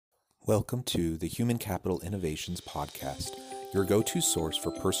Welcome to the Human Capital Innovations Podcast, your go-to source for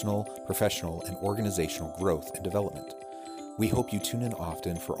personal, professional, and organizational growth and development. We hope you tune in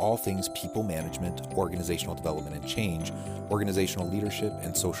often for all things people management, organizational development and change, organizational leadership,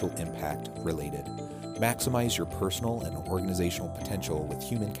 and social impact related. Maximize your personal and organizational potential with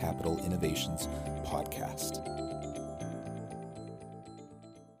Human Capital Innovations Podcast.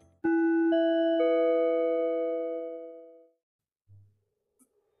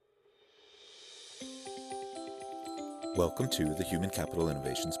 Welcome to the Human Capital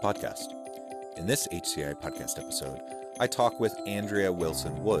Innovations Podcast. In this HCI podcast episode, I talk with Andrea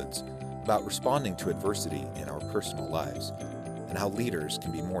Wilson-Woods about responding to adversity in our personal lives and how leaders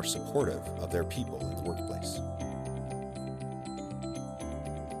can be more supportive of their people in the workplace.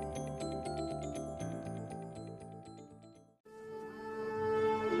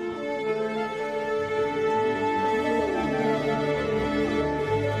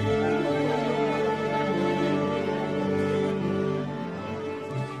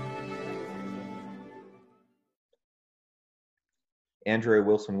 Andrea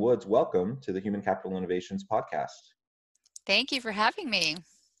Wilson-Woods, welcome to the Human Capital Innovations Podcast. Thank you for having me.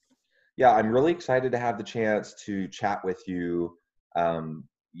 Yeah, I'm really excited to have the chance to chat with you.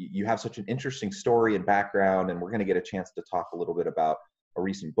 You have such an interesting story and background, and we're going to get a chance to talk a little bit about a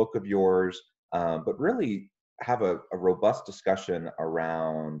recent book of yours, but really have a robust discussion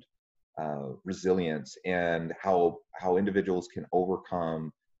around resilience and how individuals can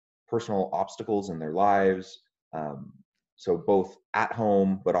overcome personal obstacles in their lives. So both at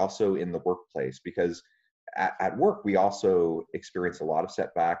home, but also in the workplace, because at work, we also experience a lot of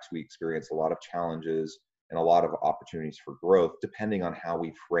setbacks. We experience a lot of challenges and a lot of opportunities for growth, depending on how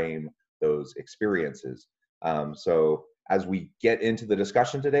we frame those experiences. So as we get into the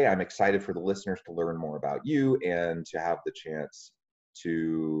discussion today, I'm excited for the listeners to learn more about you and to have the chance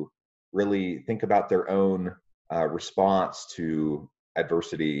to really think about their own response to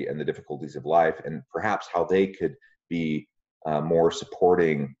adversity and the difficulties of life, and perhaps how they could be more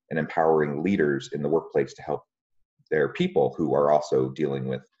supporting and empowering leaders in the workplace to help their people who are also dealing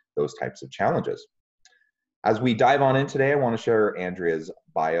with those types of challenges. As we dive on in today, I want to share Andrea's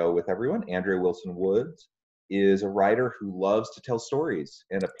bio with everyone. Andrea Wilson-Woods is a writer who loves to tell stories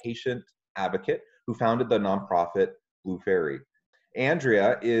and a patient advocate who founded the nonprofit Blue Fairy.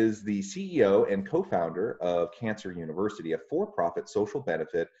 Andrea is the CEO and co-founder of Cancer University, a for-profit social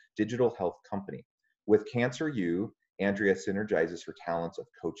benefit digital health company. With Cancer U, Andrea synergizes her talents of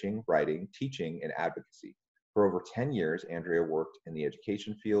coaching, writing, teaching, and advocacy. For over 10 years, Andrea worked in the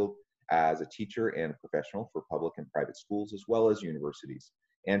education field as a teacher and professional for public and private schools, as well as universities.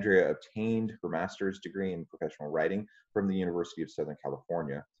 Andrea obtained her master's degree in professional writing from the University of Southern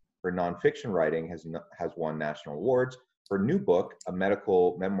California. Her nonfiction writing has won national awards. Her new book, a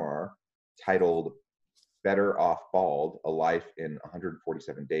medical memoir titled Better Off Bald, A Life in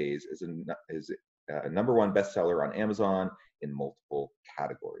 147 Days, is a number one bestseller on Amazon in multiple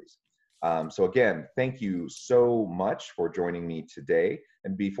categories. So again, thank you so much for joining me today.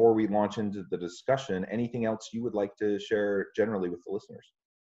 And before we launch into the discussion, anything else you would like to share generally with the listeners?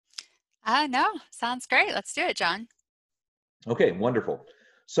 No, sounds great. Let's do it, John. Okay, wonderful.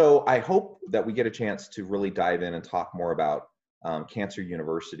 So I hope that we get a chance to really dive in and talk more about Cancer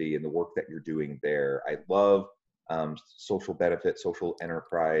University and the work that you're doing there. I love social benefit, social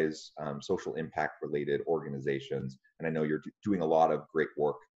enterprise, social impact related organizations. And I know you're doing a lot of great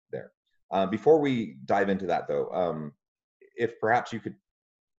work there. Before we dive into that though, if perhaps you could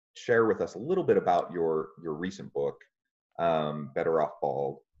share with us a little bit about your recent book, Better Off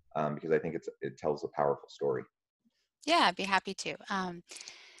Bald, because I think it tells a powerful story. Yeah, I'd be happy to.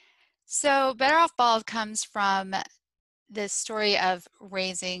 So Better Off Bald comes from the story of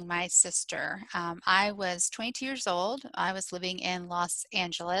raising my sister. I was 22 years old. I was living in Los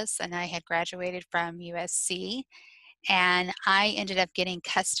Angeles and I had graduated from USC, and I ended up getting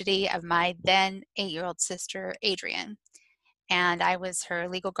custody of my then 8-year-old sister, Adrian. And I was her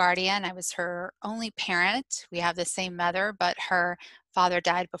legal guardian. I was her only parent. We have the same mother, but her father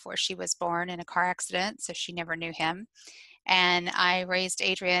died before she was born in a car accident, so she never knew him. And I raised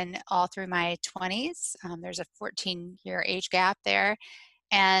Adrian all through my 20s. There's a 14-year age gap there.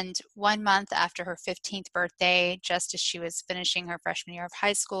 And 1 month after her 15th birthday, just as she was finishing her freshman year of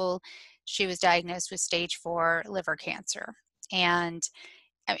high school, she was diagnosed with stage 4 liver cancer. And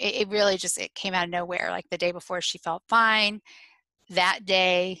it really just, it came out of nowhere. Like the day before, she felt fine. That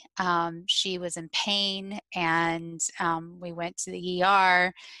day, she was in pain, and we went to the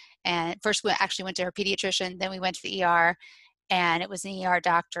ER. And first we actually went to her pediatrician, then we went to the ER. And it was an ER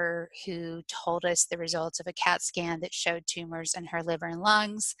doctor who told us the results of a CAT scan that showed tumors in her liver and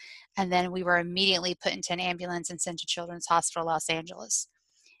lungs. And then we were immediately put into an ambulance and sent to Children's Hospital Los Angeles.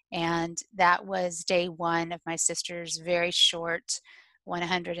 And that was day one of my sister's very short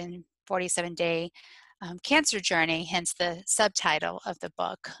 147-day cancer journey, hence the subtitle of the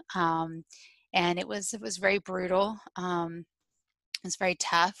book. And it was very brutal. It was very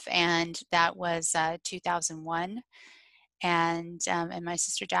tough, and that was 2001. And my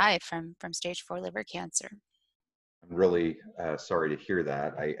sister died from stage 4 liver cancer. I'm really sorry to hear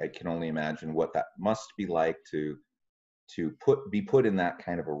that. I can only imagine what that must be like to be put in that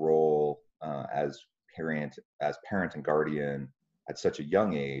kind of a role as parent and guardian at such a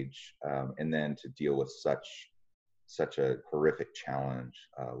young age, and then to deal with such a horrific challenge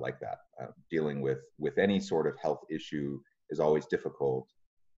like that. Dealing with any sort of health issue is always difficult,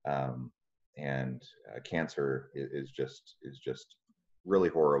 and cancer is just really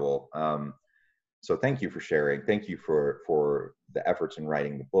horrible. So thank you for sharing. Thank you for the efforts in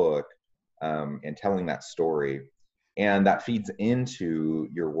writing the book, and telling that story. And that feeds into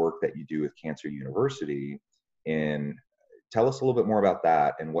your work that you do with Cancer University. And tell us a little bit more about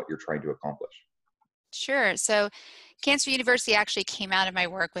that and what you're trying to accomplish. Sure. So Cancer University actually came out of my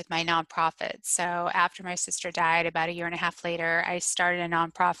work with my nonprofit. So after my sister died, about a year and a half later, I started a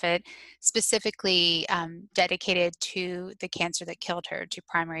nonprofit specifically dedicated to the cancer that killed her, to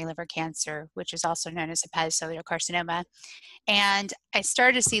primary liver cancer, which is also known as hepatocellular carcinoma. And I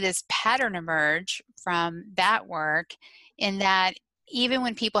started to see this pattern emerge from that work, in that even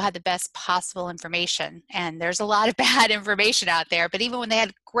when people had the best possible information, and there's a lot of bad information out there, but even when they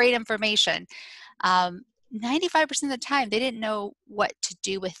had great information, 95% of the time, they didn't know what to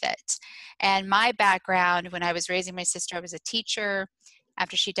do with it. And my background, when I was raising my sister, I was a teacher.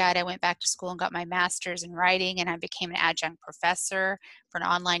 After she died, I went back to school and got my master's in writing, and I became an adjunct professor for an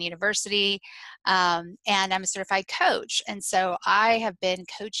online university. And I'm a certified coach. And so I have been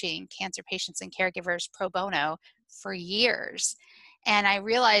coaching cancer patients and caregivers pro bono for years. And I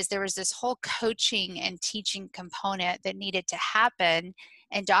realized there was this whole coaching and teaching component that needed to happen,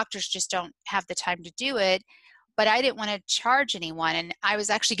 and doctors just don't have the time to do it. But I didn't want to charge anyone. And I was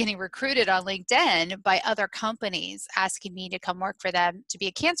actually getting recruited on LinkedIn by other companies asking me to come work for them to be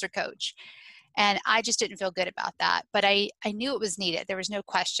a cancer coach. And I just didn't feel good about that. But I knew it was needed. There was no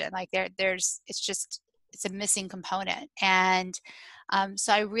question. Like it's a missing component. And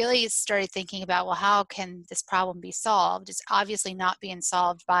so I really started thinking about, well, how can this problem be solved? It's obviously not being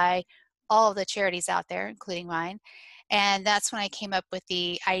solved by all of the charities out there, including mine. And that's when I came up with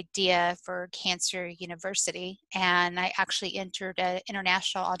the idea for Cancer University. And I actually entered an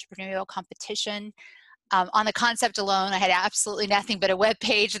international entrepreneurial competition. On the concept alone, I had absolutely nothing but a web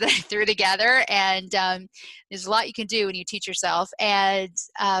page that I threw together. And there's a lot you can do when you teach yourself. And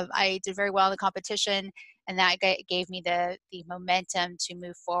I did very well in the competition. And that gave me the momentum to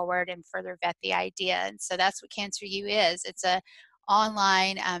move forward and further vet the idea. And so that's what Cancer U is. It's a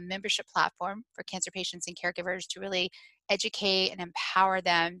online membership platform for cancer patients and caregivers to really educate and empower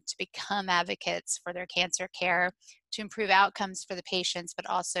them to become advocates for their cancer care, to improve outcomes for the patients, but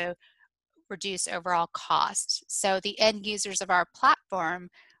also reduce overall costs. So the end users of our platform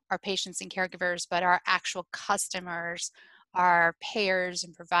are patients and caregivers, but our actual customers are payers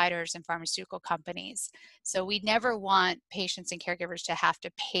and providers and pharmaceutical companies. So we never want patients and caregivers to have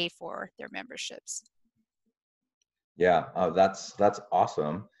to pay for their memberships. Yeah, that's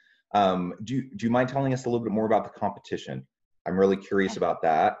awesome. Do you mind telling us a little bit more about the competition? I'm really curious Okay. about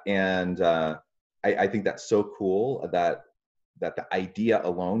that, and I think that's so cool that the idea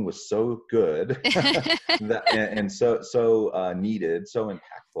alone was so good and so needed, so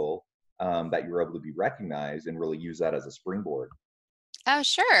impactful, that you were able to be recognized and really use that as a springboard. Oh,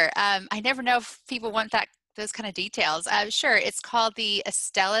 sure. I never know if people want those kind of details. Sure. It's called the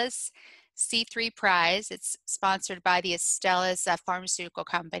Astellas C3 Prize. It's sponsored by the Astellas pharmaceutical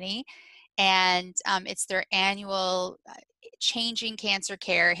company, and it's their annual Changing Cancer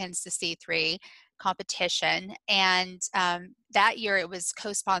Care, hence the C3 competition. And that year it was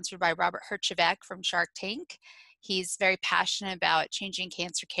co-sponsored by Robert Herjavec from Shark Tank. He's very passionate about changing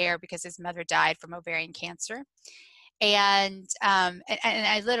cancer care because his mother died from ovarian cancer. And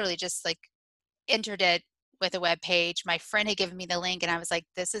I literally just like entered it with a web page. My friend had given me the link, and I was like,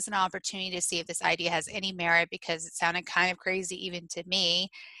 this is an opportunity to see if this idea has any merit, because it sounded kind of crazy even to me.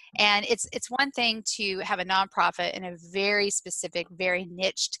 And it's one thing to have a nonprofit in a very specific, very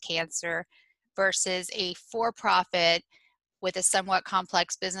niched cancer versus a for-profit with a somewhat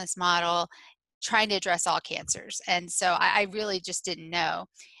complex business model trying to address all cancers. And so I really just didn't know.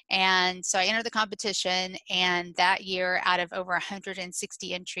 And so I entered the competition, and that year, out of over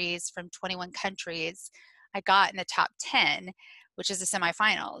 160 entries from 21 countries, I got in the top 10, which is the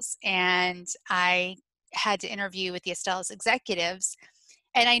semifinals. And I had to interview with the Astellas executives,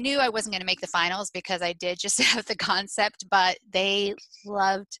 and I knew I wasn't going to make the finals because I did just have the concept, but they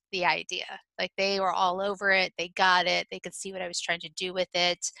loved the idea. Like, they were all over it. They got it. They could see what I was trying to do with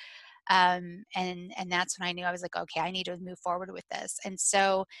it. And that's when I knew. I was like, okay, I need to move forward with this. And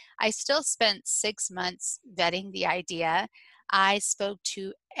so I still spent 6 months vetting the idea. I spoke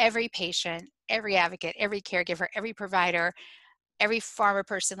to every patient, every advocate, every caregiver, every provider, every farmer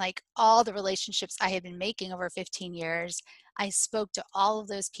person, like all the relationships I had been making over 15 years. I spoke to all of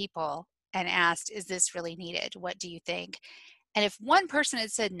those people and asked, is this really needed? What do you think? And if one person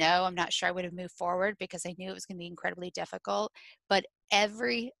had said no, I'm not sure I would have moved forward, because I knew it was going to be incredibly difficult. But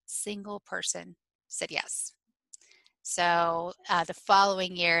every single person said yes. So the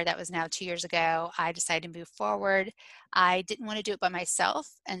following year, that was now 2 years ago, I decided to move forward. I didn't want to do it by myself.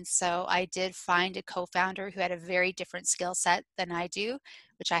 And so I did find a co-founder who had a very different skill set than I do,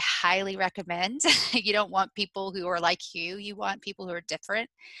 which I highly recommend. You don't want people who are like you want people who are different.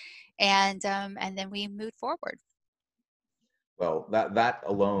 And then we moved forward. Well, that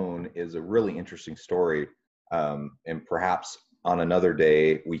alone is a really interesting story, and perhaps on another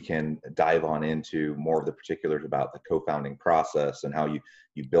day we can dive on into more of the particulars about the co-founding process and how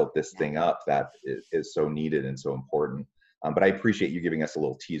you built this thing up that is so needed and so important. But I appreciate you giving us a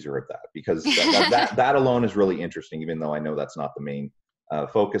little teaser of that, because that alone is really interesting, even though I know that's not the main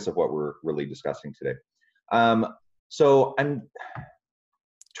focus of what we're really discussing today. So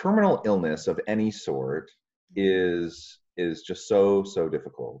terminal illness of any sort is just so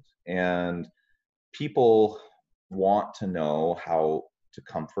difficult, and people want to know how to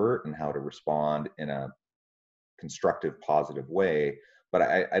comfort and how to respond in a constructive, positive way. But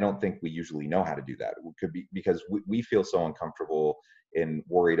I don't think we usually know how to do that. It could be because we feel so uncomfortable and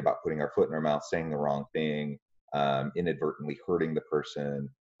worried about putting our foot in our mouth, saying the wrong thing, inadvertently hurting the person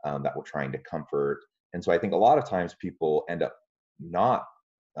that we're trying to comfort. And so I think a lot of times people end up not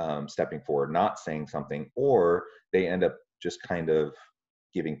stepping forward, not saying something, or they end up just kind of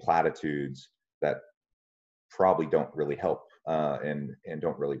giving platitudes that probably don't really help and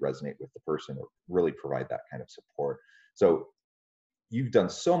don't really resonate with the person or really provide that kind of support. So you've done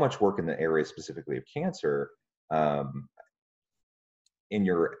so much work in the area specifically of cancer, in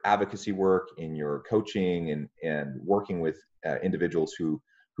your advocacy work, in your coaching, and working with individuals who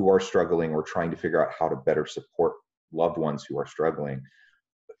are struggling or trying to figure out how to better support loved ones who are struggling.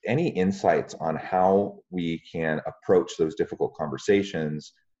 Any insights on how we can approach those difficult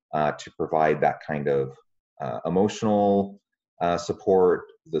conversations to provide that kind of emotional support,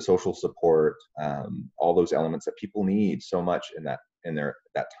 the social support, all those elements that people need so much in that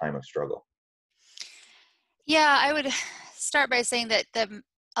time of struggle? Yeah, I would start by saying that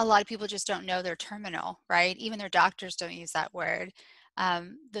a lot of people just don't know they're terminal, right? Even their doctors don't use that word.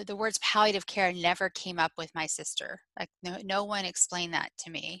 The words palliative care never came up with my sister. Like, no one explained that to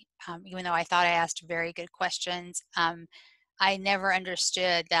me, even though I thought I asked very good questions. I never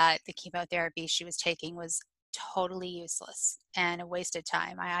understood that the chemotherapy she was taking was totally useless and a waste of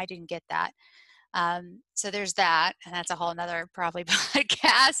time. I didn't get that. So there's that, and that's a whole nother probably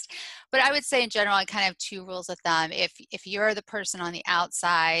podcast. But I would say in general, I kind of have two rules of thumb. If you're the person on the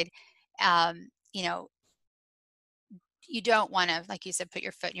outside, um, you know, you don't want to, like you said, put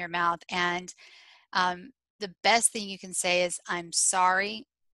your foot in your mouth. And the best thing you can say is, I'm sorry,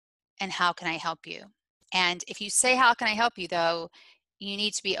 and how can I help you? And if you say, how can I help you, though, you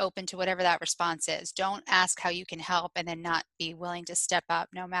need to be open to whatever that response is. Don't ask how you can help and then not be willing to step up,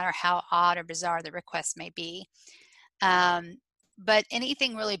 no matter how odd or bizarre the request may be. But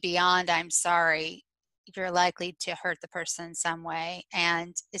anything really beyond I'm sorry, you're likely to hurt the person in some way,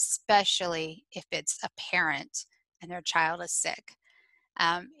 and especially if it's a parent and their child is sick.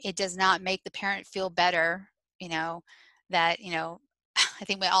 It does not make the parent feel better, you know, that, I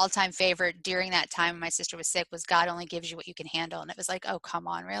think my all-time favorite during that time when my sister was sick was, God only gives you what you can handle. And it was like, oh, come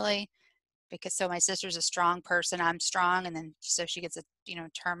on, really? Because so my sister's a strong person, I'm strong, and then so she gets a,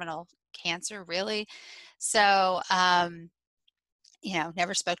 terminal cancer, really? So,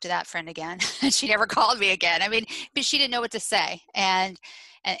 never spoke to that friend again. She never called me again. I mean, but she didn't know what to say. And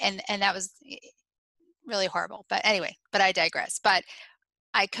that was really horrible. But anyway, but I digress. But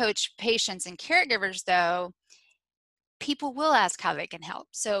I coach patients and caregivers, though. People will ask how they can help.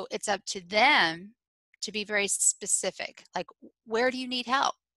 So it's up to them to be very specific. Like, where do you need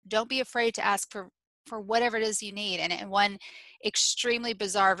help? Don't be afraid to ask for whatever it is you need. And one extremely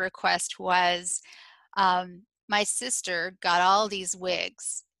bizarre request was, my sister got all these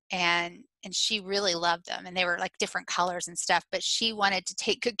wigs, and she really loved them, and they were like different colors and stuff, but she wanted to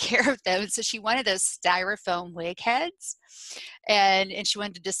take good care of them. So she wanted those styrofoam wig heads, and she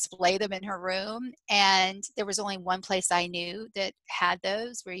wanted to display them in her room. And there was only one place I knew that had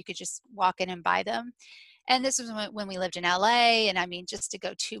those where you could just walk in and buy them. And this was when we lived in LA, and I mean, just to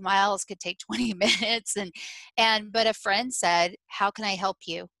go 2 miles could take 20 minutes. But a friend said, "How can I help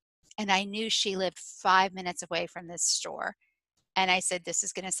you?" And I knew she lived 5 minutes away from this store. And I said, "This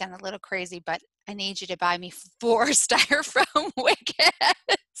is going to sound a little crazy, but I need you to buy me 4 styrofoam wickets."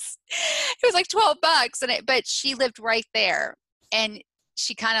 It was like $12, but she lived right there. And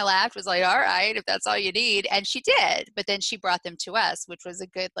she kind of laughed, was like, "All right, if that's all you need." And she did. But then she brought them to us, which was a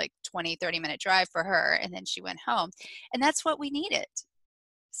good like 20, 30-minute drive for her. And then she went home. And that's what we needed.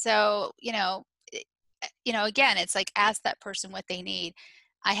 So, again, it's like, ask that person what they need.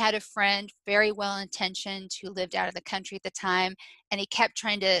 I had a friend, very well intentioned, who lived out of the country at the time, and he kept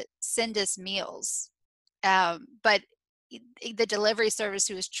trying to send us meals. But the delivery service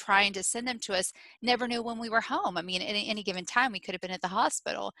who was trying to send them to us never knew when we were home. I mean, at any given time, we could have been at the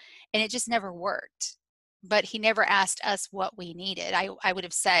hospital, and it just never worked. But he never asked us what we needed. I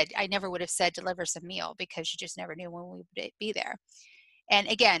never would have said, "Deliver some meal," because you just never knew when we would be there. And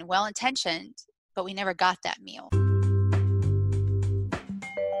again, well intentioned, but we never got that meal.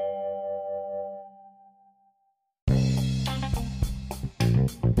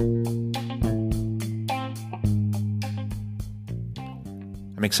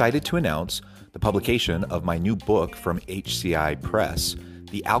 I'm excited to announce the publication of my new book from HCI Press,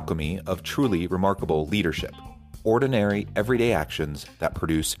 The Alchemy of Truly Remarkable Leadership: Ordinary, Everyday Actions that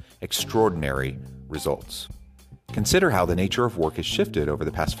Produce Extraordinary Results. Consider how the nature of work has shifted over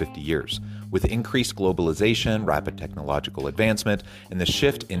the past 50 years. With increased globalization, rapid technological advancement, and the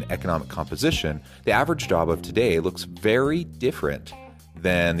shift in economic composition, the average job of today looks very different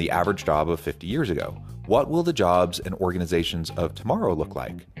than the average job of 50 years ago. What will the jobs and organizations of tomorrow look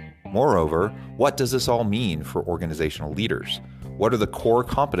like? Moreover, what does this all mean for organizational leaders? What are the core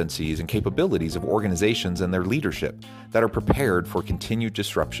competencies and capabilities of organizations and their leadership that are prepared for continued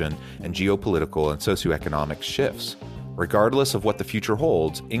disruption and geopolitical and socioeconomic shifts? Regardless of what the future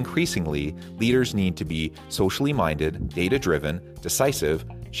holds, increasingly, leaders need to be socially minded, data-driven, decisive,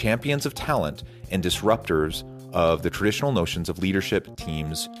 champions of talent, and disruptors of the traditional notions of leadership,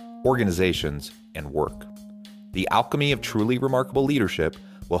 teams, organizations, and work. The Alchemy of Truly Remarkable Leadership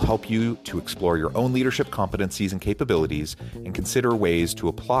will help you to explore your own leadership competencies and capabilities and consider ways to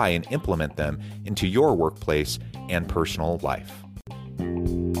apply and implement them into your workplace and personal life.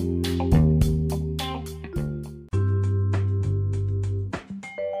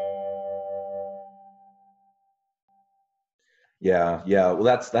 Yeah. Well,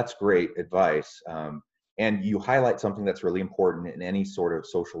 that's great advice. And you highlight something that's really important in any sort of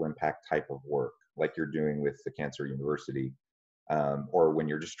social impact type of work, like you're doing with the Cancer University, or when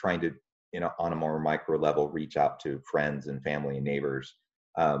you're just trying to, on a more micro level, reach out to friends and family and neighbors.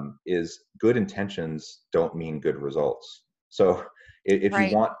 Is good intentions don't mean good results. So if you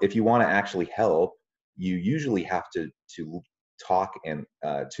Right. want to actually help, you usually have to talk and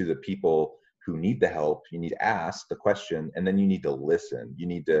to the people who need the help. You need to ask the question, and then you need to listen. You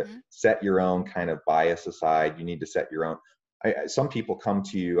need to Mm-hmm. set your own kind of bias aside. You need to set your own. Some people come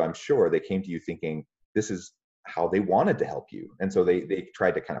to you, I'm sure they came to you thinking this is how they wanted to help you. And so they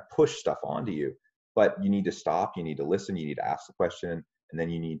tried to kind of push stuff onto you. But you need to stop, you need to listen, you need to ask the question, and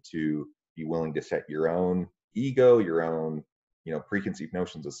then you need to be willing to set your own ego, your own, preconceived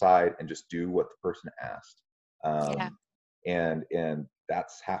notions aside, and just do what the person asked. Yeah. And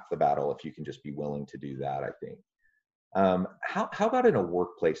that's half the battle if you can just be willing to do that, I think. How about in a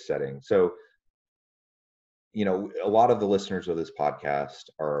workplace setting? So, a lot of the listeners of this podcast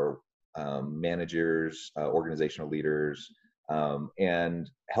are managers, organizational leaders, and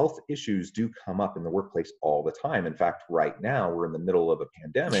health issues do come up in the workplace all the time. In fact, right now we're in the middle of a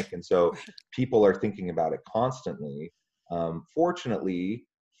pandemic, and so Right. people are thinking about it constantly. Fortunately,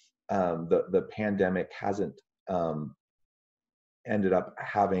 the pandemic hasn't ended up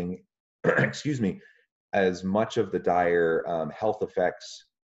having, excuse me, as much of the dire health effects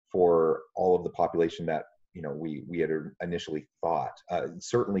for all of the population that we had initially thought.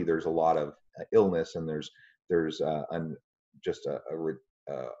 Certainly, there's a lot of illness, and there's just a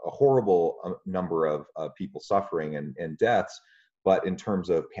horrible number of people suffering and deaths. But in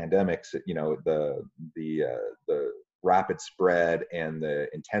terms of pandemics, the rapid spread and the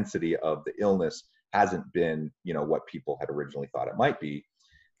intensity of the illness hasn't been what people had originally thought it might be.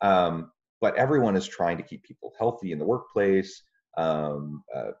 But everyone is trying to keep people healthy in the workplace.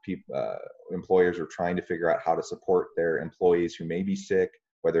 Employers are trying to figure out how to support their employees who may be sick.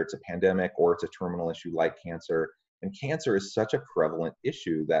 whether it's a pandemic or it's a terminal issue like cancer. And cancer is such a prevalent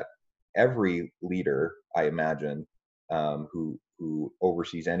issue that every leader, I imagine, who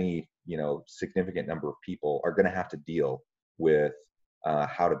oversees any significant number of people are going to have to deal with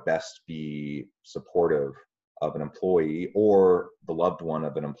how to best be supportive of an employee or the loved one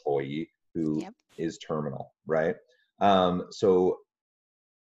of an employee who Yep. is terminal, right? So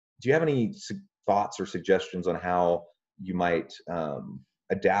do you have any thoughts or suggestions on how you might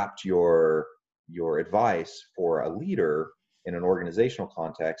adapt your advice for a leader in an organizational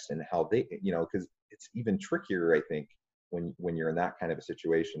context, and how they, because it's even trickier, I think, when you're in that kind of a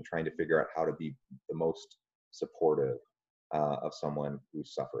situation, trying to figure out how to be the most supportive of someone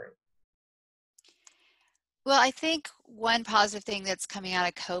who's suffering. Well, I think one positive thing that's coming out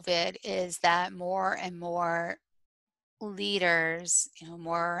of COVID is that more and more leaders,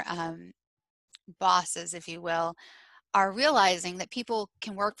 more bosses, if you will, are realizing that people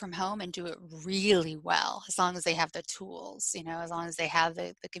can work from home and do it really well as long as they have the tools, as long as they have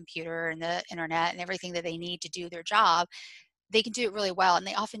the computer and the internet and everything that they need to do their job. They can do it really well, and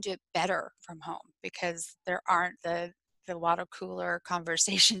they often do it better from home because there aren't the water cooler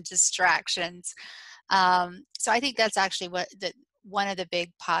conversation distractions. So I think that's actually one of the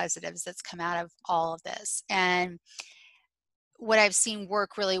big positives that's come out of all of this. And what I've seen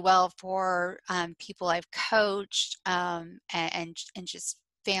work really well for people I've coached and just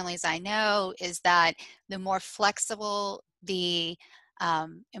families I know is that the more flexible the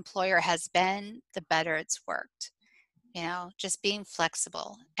employer has been, the better it's worked. Just being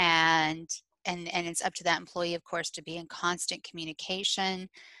flexible, and it's up to that employee, of course, to be in constant communication,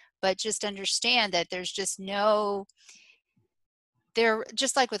 but just understand that there's just they're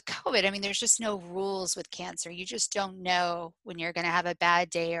just like with COVID. I mean, there's just no rules with cancer. You just don't know when you're going to have a bad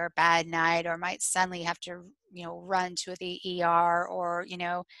day or a bad night, or might suddenly have to, run to the ER, or,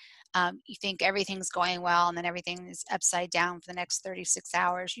 you think everything's going well and then everything is upside down for the next 36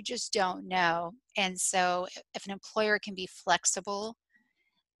 hours. You just don't know. And so if an employer can be flexible,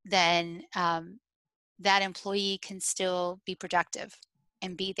 then that employee can still be productive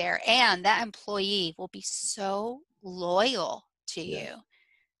and be there. And that employee will be so loyal to Yeah. you.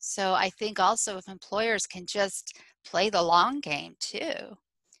 So I think also if employers can just play the long game too.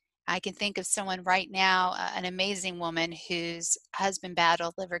 I can think of someone right now, an amazing woman whose husband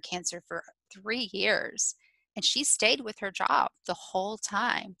battled liver cancer for 3 years, and she stayed with her job the whole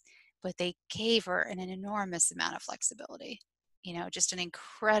time, but they gave her an enormous amount of flexibility, just an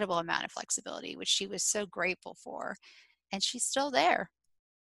incredible amount of flexibility, which she was so grateful for. And she's still there,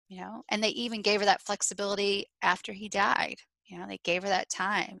 and they even gave her that flexibility after he died. They gave her that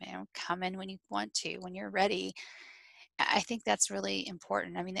time, come in when you want to, when you're ready. I think that's really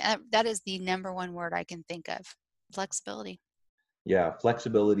important. I mean, that is the number one word I can think of: flexibility. Yeah,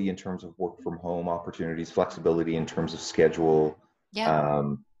 flexibility in terms of work from home opportunities, flexibility in terms of schedule, Yeah.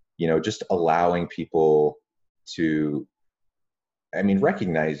 just allowing people to,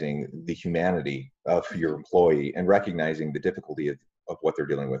 recognizing the humanity of your employee and recognizing the difficulty of what they're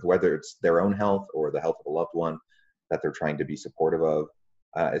dealing with, whether it's their own health or the health of a loved one that they're trying to be supportive of.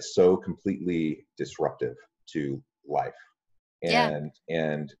 It's so completely disruptive to life. Yeah.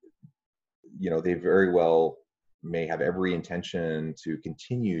 And they very well may have every intention to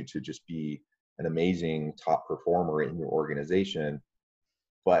continue to just be an amazing top performer in your organization,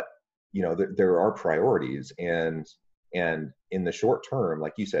 but there are priorities, and in the short term,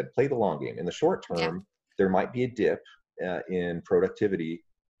 like you said, play the long game. In the short Yeah. term, there might be a dip in productivity,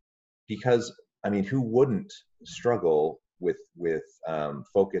 because who wouldn't struggle with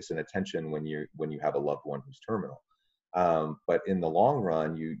focus and attention when you have a loved one who's terminal? But in the long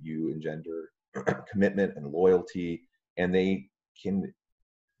run, you engender commitment and loyalty, and they can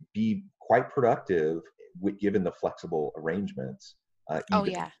be quite productive given the flexible arrangements, Oh,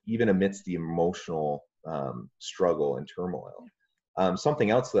 yeah. even amidst the emotional struggle and turmoil.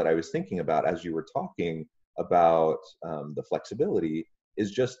 Something else that I was thinking about as you were talking about the flexibility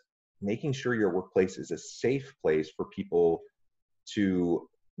is just making sure your workplace is a safe place for people to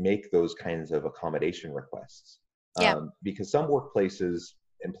make those kinds of accommodation requests. Yeah. Because some workplaces,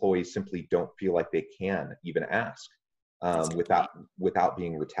 employees simply don't feel like they can even ask without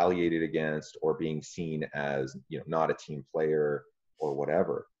being retaliated against or being seen as not a team player or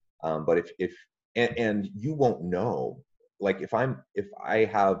whatever. But if and you won't know, like if I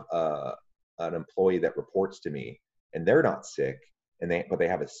have an employee that reports to me and they're not sick but they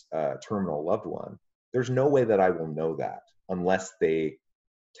have a terminal loved one, there's no way that I will know that unless they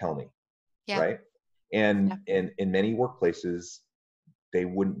tell me. Yeah. Right. And in many workplaces, they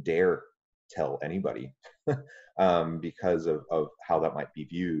wouldn't dare tell anybody because of how that might be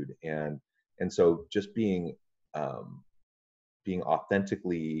viewed. And so just being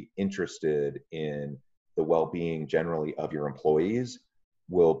authentically interested in the well-being generally of your employees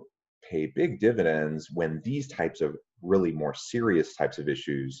will pay big dividends when these types of really more serious types of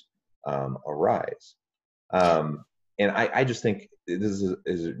issues arise. Yeah. And I just think this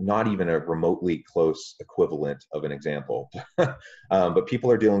is not even a remotely close equivalent of an example. But people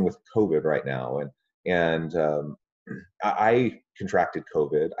are dealing with COVID right now, and I contracted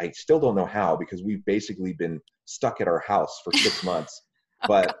COVID. I still don't know how, because we've basically been stuck at our house for 6 months. Oh,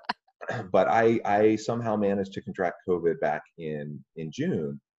 But God. but I somehow managed to contract COVID back in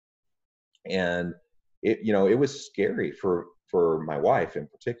June, and it was scary for my wife in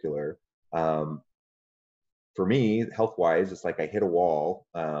particular. Um, for me, health wise, it's like I hit a wall,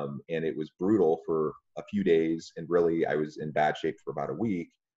 and it was brutal for a few days, and really I was in bad shape for about a week,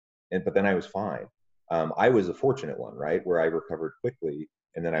 but then I was fine. I was a fortunate one, right, where I recovered quickly,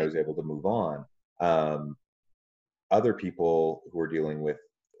 and then I Right. was able to move on. Um, Other people who are dealing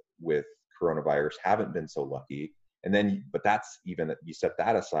with coronavirus haven't been so lucky. And then, but that's even, you set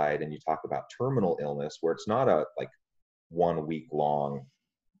that aside and you talk about terminal illness, where it's not a like 1 week long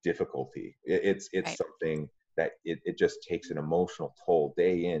difficulty. It's Right. something that it just takes an emotional toll,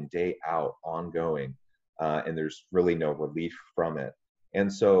 day in, day out, ongoing, and there's really no relief from it.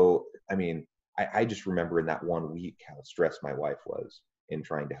 And so, I mean, I just remember in that 1 week how stressed my wife was in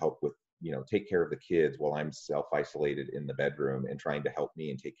trying to help with, take care of the kids while I'm self-isolated in the bedroom and trying to help me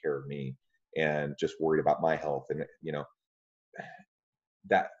and take care of me, and just worried about my health. And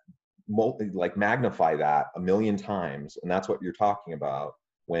that like magnify that a million times, and that's what you're talking about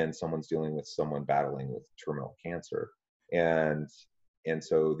when someone's dealing with someone battling with terminal cancer. And and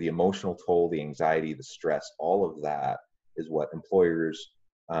so the emotional toll, the anxiety, the stress, all of that is what employers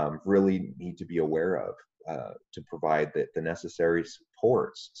really need to be aware of, to provide the necessary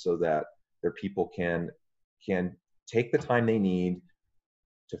supports so that their people can take the time they need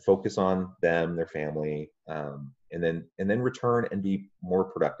to focus on them, their family, and then return and be more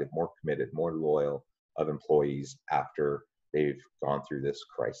productive, more committed, more loyal of employees after they've gone through this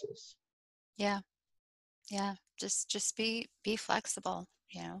crisis. Yeah. Yeah. Just be flexible.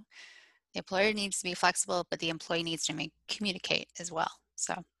 The employer needs to be flexible, but the employee needs to communicate as well.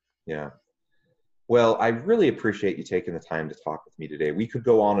 So Yeah. Well, I really appreciate you taking the time to talk with me today. We could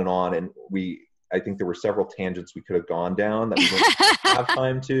go on and on, and I think there were several tangents we could have gone down that we didn't have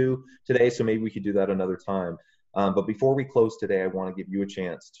time to today, so maybe we could do that another time. But before we close today, I want to give you a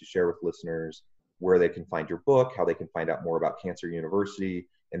chance to share with listeners where they can find your book, how they can find out more about Cancer University,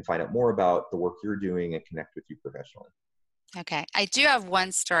 and find out more about the work you're doing and connect with you professionally. Okay. I do have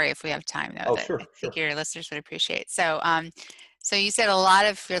one story if we have time, though, Oh, that I sure, think sure. your listeners would appreciate. So you said a lot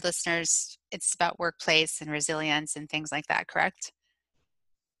of your listeners, it's about workplace and resilience and things like that, correct?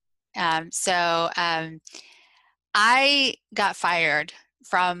 So I got fired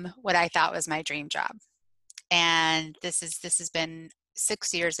from what I thought was my dream job. And this has been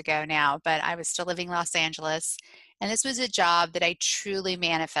 6 years ago now, but I was still living in Los Angeles, and this was a job that I truly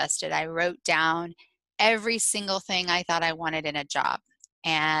manifested. I wrote down every single thing I thought I wanted in a job,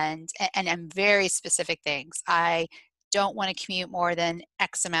 and very specific things. I don't want to commute more than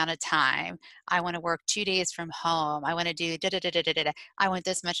X amount of time. I want to work 2 days from home. I want to do da da da da da da. I want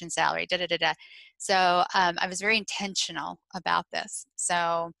this much in salary. Da da da da. So I was very intentional about this.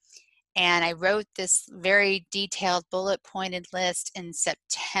 And I wrote this very detailed bullet pointed list in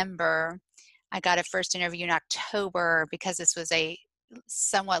September. I got a first interview in October because this was a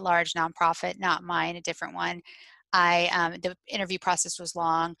somewhat large nonprofit, not mine, a different one. The interview process was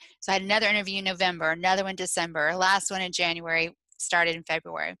long. So I had another interview in November, another one in December, last one in January, started in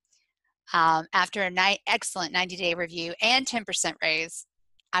February. After a excellent 90-day review and 10% raise,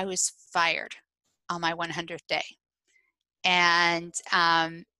 I was fired on my 100th day. And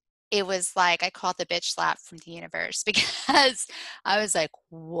it was like I called the bitch slap from the universe, because I was like,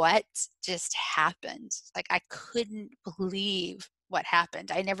 what just happened? Like, I couldn't believe what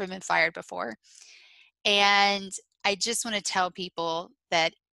happened. I'd never been fired before. And I just want to tell people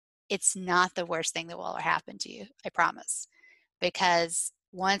that it's not the worst thing that will ever happen to you. I promise. Because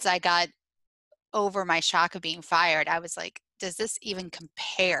once I got over my shock of being fired, I was like, does this even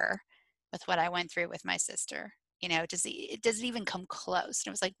compare with what I went through with my sister? Does it even come close? And it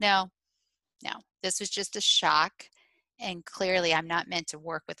was like, no, this was just a shock. And clearly I'm not meant to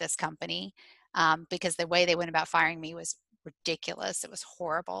work with this company, because the way they went about firing me was ridiculous. It was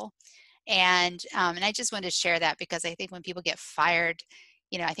horrible. And I just wanted to share that, because I think when people get fired,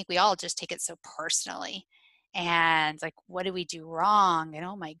 I think we all just take it so personally. and like, what do we do wrong? And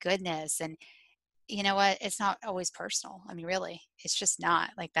oh my goodness. And you know what? It's not always personal. I mean, really, it's just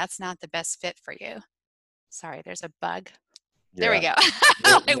not. Like, that's not the best fit for you. Sorry, there's a bug. There we Yeah. go.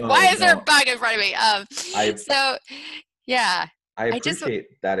 Well, Like, no, why is there a no. bug in front of me? I So yeah, I I just,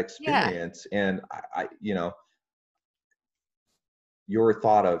 appreciate that yeah, experience, and your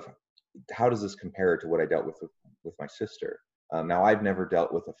thought of how does this compare to what I dealt with my sister. Now, I've never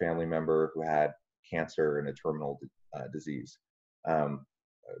dealt with a family member who had cancer and a terminal disease. Um,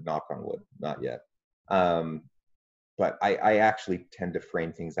 Knock on wood, not yet. Um, but I actually tend to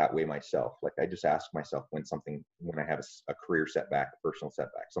frame things that way myself. Like, I just ask myself when I have a career setback, a personal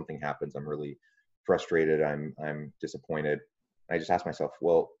setback, something happens, I'm really frustrated, I'm disappointed. I just ask myself,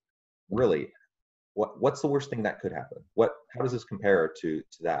 well, really, what's the worst thing that could happen? How does this compare to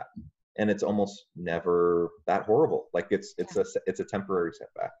that? And it's almost never that horrible. Like, it's a temporary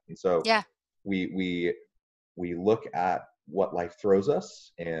setback. And so yeah, we look at what life throws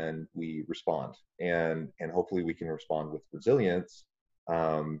us, and we respond, and hopefully we can respond with resilience,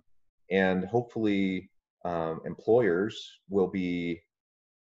 and hopefully employers will be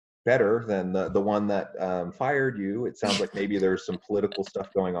better than the one that fired you. It sounds like maybe there's some political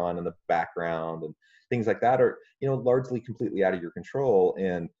stuff going on in the background, and things like that are largely completely out of your control,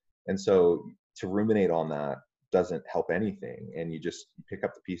 and so to ruminate on that doesn't help anything. And you pick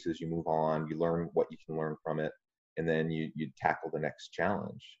up the pieces, you move on, you learn what you can learn from it, and then you tackle the next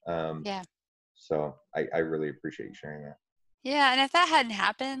challenge. yeah. So I really appreciate you sharing that. Yeah, and if that hadn't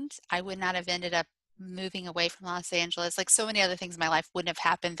happened, I would not have ended up moving away from Los Angeles. Like, so many other things in my life wouldn't have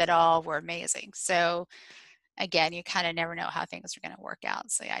happened that all were amazing. So again, you kind of never know how things are going to work out.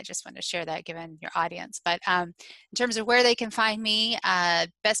 So yeah, I just wanted to share that given your audience. But in terms of where they can find me,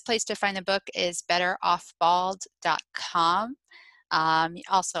 best place to find the book is betteroffbald.com.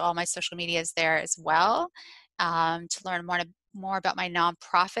 Also, all my social media is there as well. To learn more about my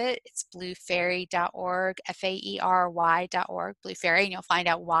nonprofit, it's bluefairy.org, FAERY.org, Blue Fairy, and you'll find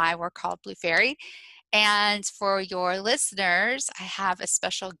out why we're called Blue Fairy. And for your listeners, I have a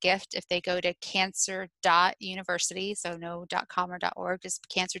special gift if they go to cancer.university, so no .com or .org, just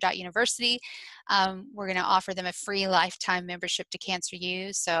cancer.university. We're going to offer them a free lifetime membership to Cancer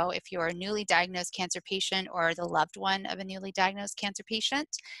U. So if you're a newly diagnosed cancer patient or the loved one of a newly diagnosed cancer patient,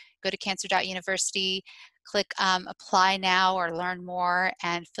 go to cancer.university, click apply now or learn more,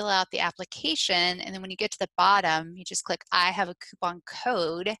 and fill out the application. And then when you get to the bottom, you just click I have a coupon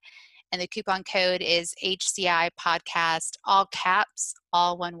code. And the coupon code is HCI Podcast, all caps,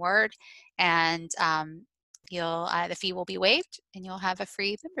 all one word. And the fee will be waived, and you'll have a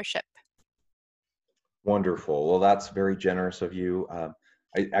free membership. Wonderful. Well, that's very generous of you.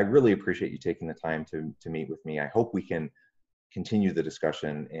 I really appreciate you taking the time to meet with me. I hope we can continue the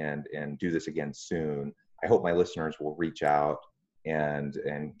discussion and do this again soon. I hope my listeners will reach out and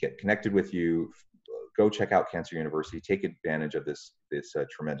get connected with you. Go check out Cancer University. Take advantage of this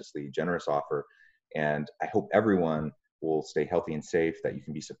tremendously generous offer. And I hope everyone will stay healthy and safe, that you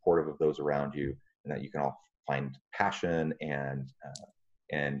can be supportive of those around you, and that you can all find passion and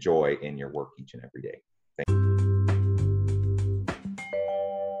joy in your work each and every day. Thank you.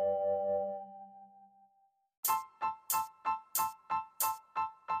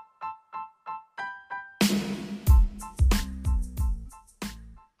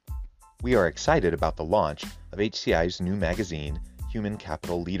 We are excited about the launch of HCI's new magazine, Human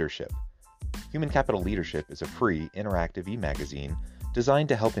Capital Leadership. Human Capital Leadership is a free, interactive e-magazine designed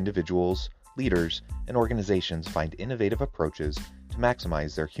to help individuals, leaders, and organizations find innovative approaches to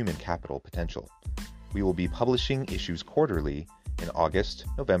maximize their human capital potential. We will be publishing issues quarterly in August,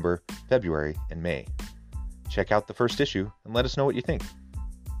 November, February, and May. Check out the first issue and let us know what you think.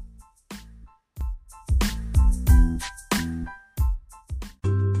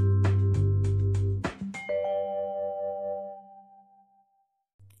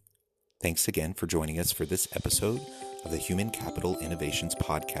 Thanks again for joining us for this episode of the Human Capital Innovations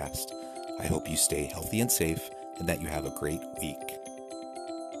Podcast. I hope you stay healthy and safe, and that you have a great week.